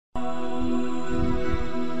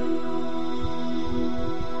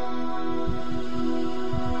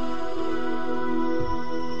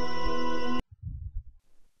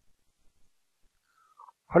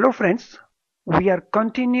Hello friends, we are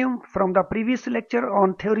continuing from the previous lecture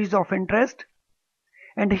on theories of interest,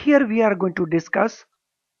 and here we are going to discuss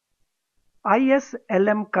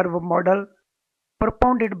ISLM curve model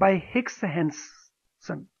propounded by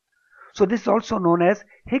Hicks-Henson. So this is also known as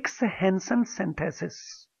Hicks-Henson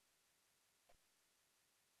synthesis.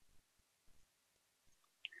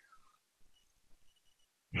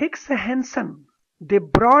 Hicks-Henson, they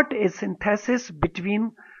brought a synthesis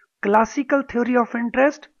between classical theory of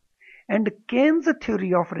interest and CAIIB's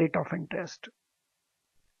theory of rate of interest.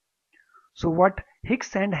 So what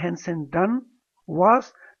Hicks and Henson done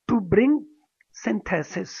was to bring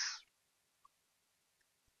synthesis,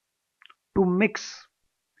 to mix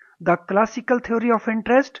the classical theory of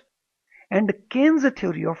interest and CAIIB's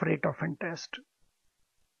theory of rate of interest.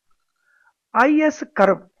 IS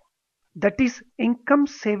curve, that is income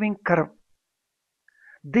saving curve,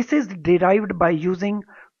 this is derived by using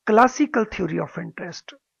classical theory of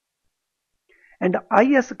interest, and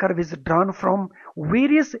IS curve is drawn from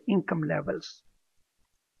various income levels.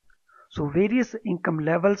 So various income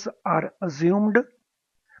levels are assumed.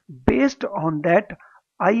 Based on that,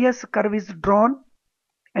 IS curve is drawn,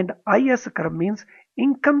 and IS curve means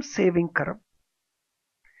income saving curve,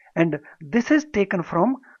 and this is taken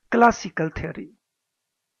from classical theory.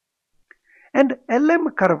 And LM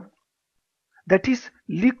curve, that is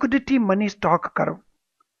liquidity money stock curve,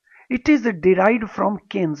 it is derived from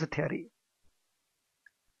CAIIB's theory.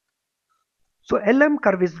 So LM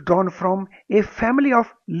curve is drawn from a family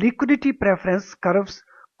of liquidity preference curves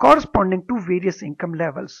corresponding to various income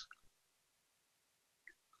levels.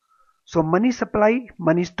 So money supply,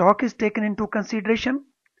 money stock is taken into consideration,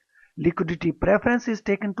 liquidity preference is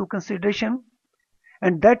taken into consideration,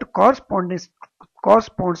 and that corresponds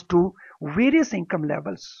to various income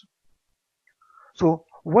levels. So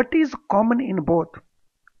what is common in both?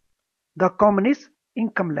 The common is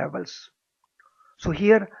income levels. So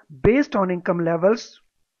here, based on income levels,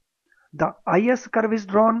 the IS curve is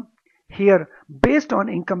drawn. Here, based on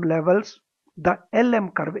income levels, the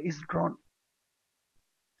LM curve is drawn.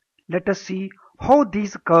 Let us see how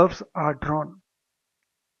these curves are drawn.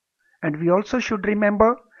 And we also should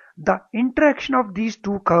remember the interaction of these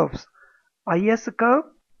two curves, IS curve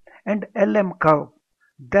and LM curve,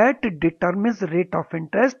 that determines rate of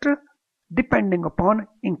interest depending upon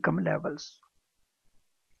income levels.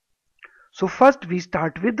 So first we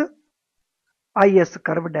start with IS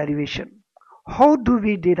curve derivation. How do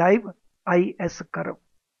we derive IS curve?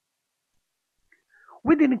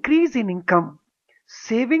 With increase in income,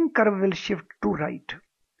 saving curve will shift to right.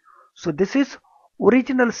 So this is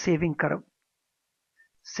original saving curve.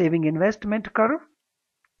 Saving investment curve,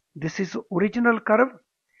 this is original curve,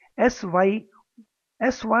 S1,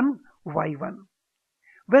 Y1.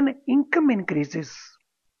 When income increases,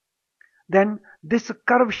 then this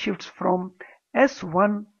curve shifts from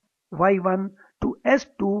S1, Y1 to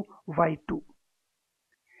S2, Y2.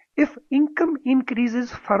 If income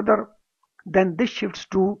increases further, then this shifts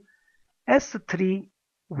to S3,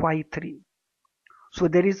 Y3. So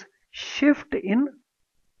there is shift in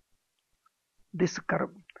this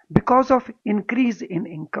curve because of increase in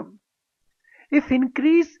income. If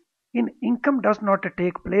increase in income does not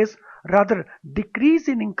take place, rather decrease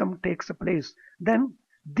in income takes place, then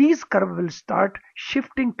these curve will start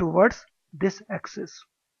shifting towards this axis.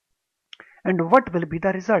 And what will be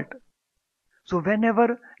the result? So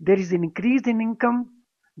whenever there is an increase in income,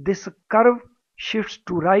 this curve shifts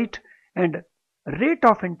to right and rate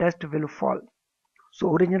of interest will fall.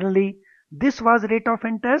 So originally this was rate of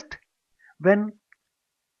interest when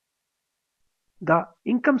the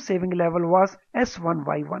income saving level was S1,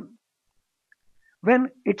 Y1. When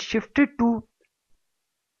it shifted to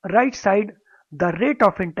right side, the rate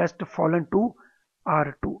of interest fallen to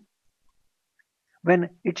R2.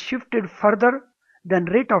 When it shifted further, then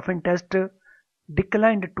rate of interest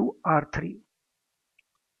declined to R3.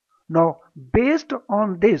 Now based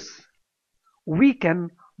on this, we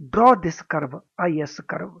can draw this curve, IS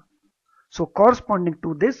curve. So corresponding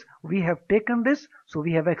to this, we have taken this, so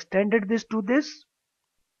we have extended this to this,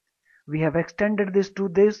 we have extended this to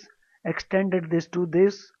this, extended this to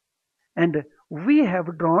this, and we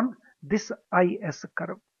have drawn this IS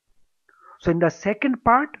curve. So in the second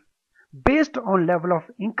part, based on level of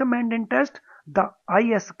income and interest, the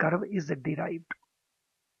IS curve is derived.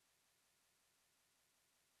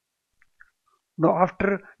 Now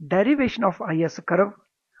after derivation of IS curve,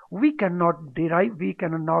 we can now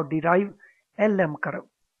derive LM curve.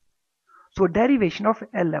 So derivation of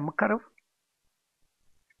LM curve.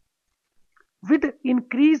 With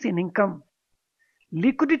increase in income,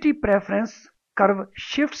 liquidity preference curve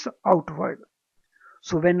shifts outward.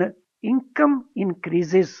 So when income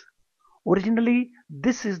increases, originally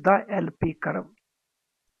this is the LP curve.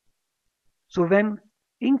 So when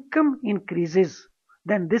income increases,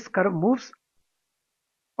 then this curve moves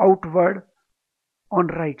outward on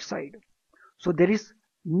right side. So there is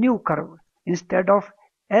new curve. Instead of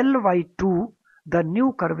LY2, the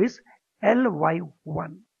new curve is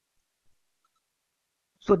LY1.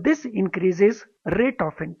 So this increases rate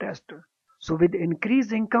of interest. So with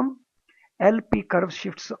increased income, LP curve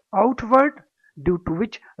shifts outward, due to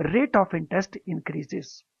which rate of interest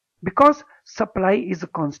increases. Because supply is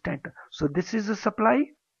constant. So this is the supply.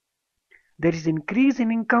 There is increase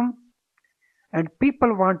in income and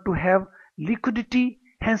people want to have liquidity,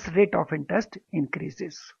 hence rate of interest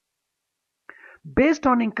increases. Based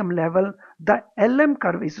on income level, the LM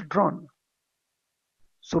curve is drawn.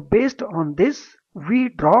 So based on this, we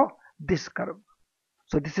draw this curve.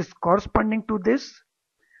 So this is corresponding to this.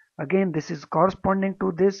 Again, this is corresponding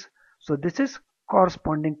to this. So this is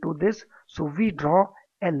corresponding to this. So we draw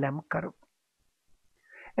LM curve.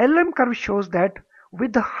 LM curve shows that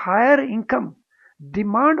with higher income,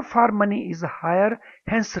 demand for money is higher,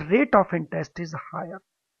 hence rate of interest is higher.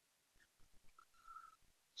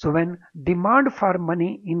 So when demand for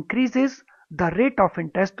money increases, the rate of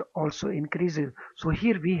interest also increases. So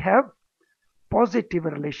here we have positive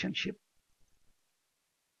relationship.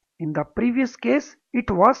 In the previous case, it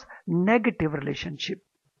was negative relationship.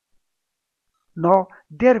 Now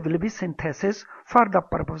there will be synthesis for the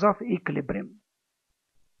purpose of equilibrium.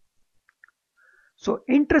 So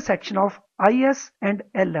intersection of IS and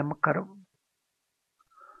LM curve.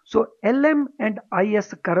 So LM and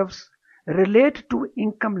IS curves relate to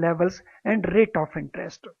income levels and rate of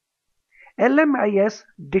interest. LMIS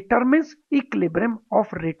determines equilibrium of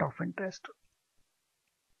rate of interest.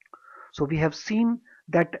 So we have seen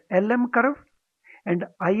that LM curve and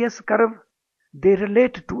IS curve, they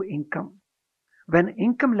relate to income. When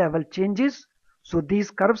income level changes, so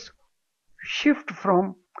these curves shift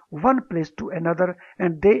from one place to another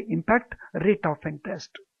and they impact rate of interest.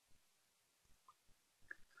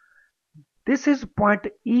 This is point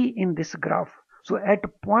E in this graph. So at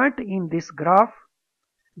point in this graph,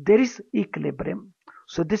 there is equilibrium.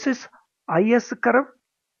 So this is IS curve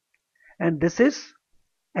and this is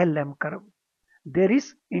LM curve. There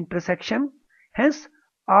is intersection, hence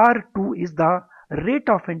R2 is the rate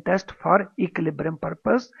of interest for equilibrium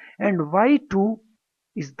purpose and Y2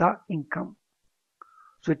 is the income.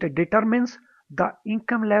 So it determines the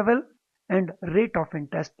income level and rate of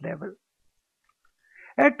interest level.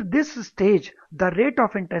 At this stage, the rate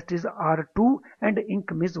of interest is R2 and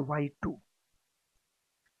income is Y2.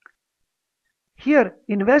 Here,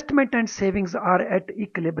 investment and savings are at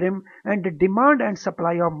equilibrium and demand and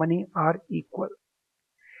supply of money are equal.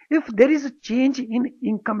 If there is a change in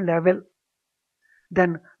income level,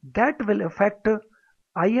 then that will affect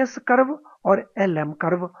IS curve or LM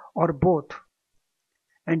curve or both.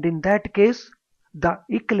 And in that case, the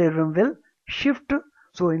equilibrium will shift.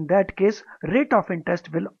 So in that case, rate of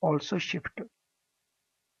interest will also shift.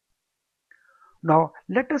 Now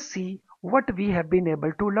let us see what we have been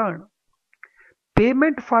able to learn.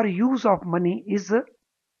 Payment for use of money is an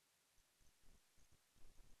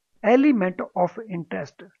element of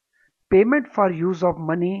interest. Payment for use of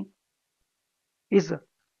money is a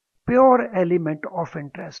pure element of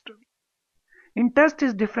interest. Interest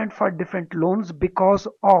is different for different loans because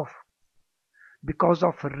of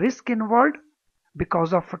risk involved,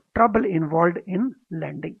 because of trouble involved in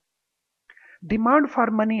lending. Demand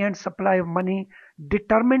for money and supply of money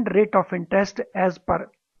determine rate of interest as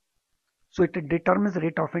per. So it determines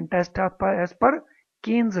rate of interest as per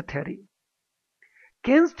Keynes theory.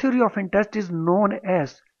 Keynes theory of interest is known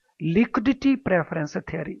as liquidity preference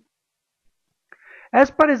theory. As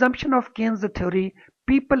per assumption of Keynes theory,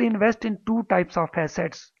 people invest in two types of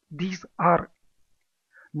assets. These are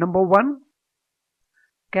number one,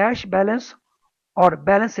 cash balance or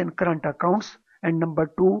balance in current accounts, and number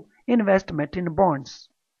two, investment in bonds.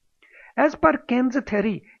 As per Keynes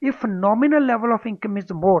theory, if nominal level of income is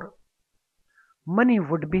more, money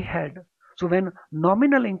would be held. So when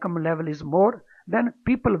nominal income level is more, then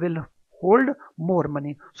people will hold more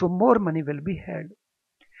money. So more money will be held.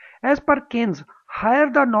 As per Keynes, higher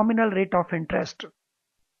the nominal rate of interest,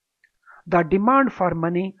 the demand for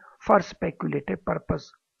money for speculative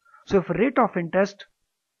purpose. So if rate of interest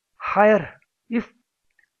higher, if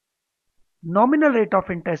nominal rate of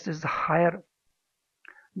interest is higher,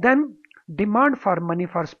 then demand for money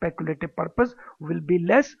for speculative purpose will be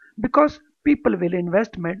less because people will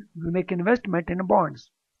make investment in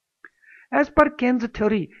bonds. As per Keynes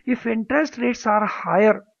theory, if interest rates are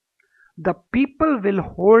higher, the people will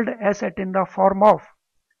hold asset in the form of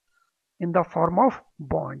in the form of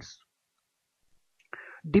bonds.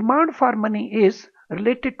 Demand for money is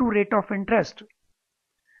related to rate of interest.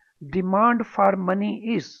 Demand for money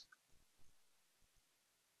is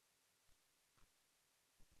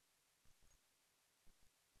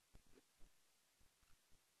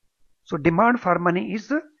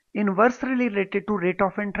inversely related to rate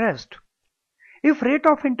of interest. If rate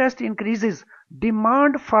of interest increases,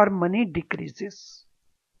 demand for money decreases.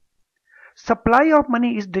 Supply of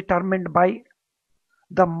money is determined by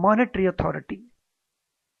the monetary authority.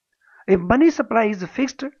 If money supply is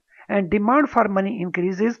fixed and demand for money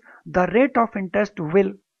increases, the rate of interest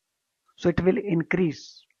will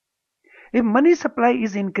increase. If money supply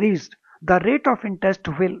is increased, the rate of interest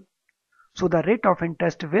will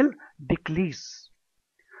decrease.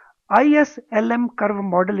 ISLM curve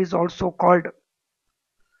model is also called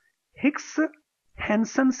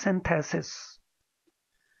Hicks-Hansen synthesis.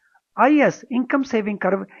 IS, income saving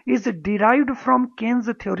curve, is derived from Keynes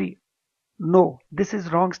theory. No, this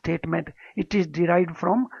is wrong statement. It is derived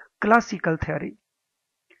from classical theory.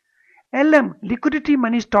 LM, liquidity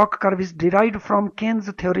money stock curve, is derived from Keynes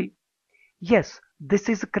theory. Yes, this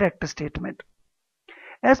is a correct statement.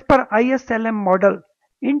 As per ISLM model,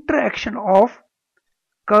 interaction of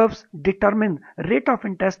curves determine rate of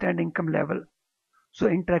interest and income level. So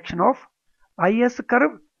interaction of IS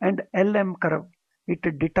curve and LM curve, it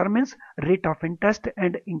determines rate of interest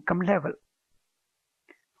and income level.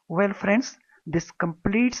 Well friends, this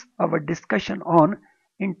completes our discussion on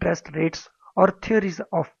interest rates or theories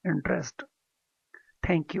of interest.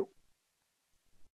 Thank you.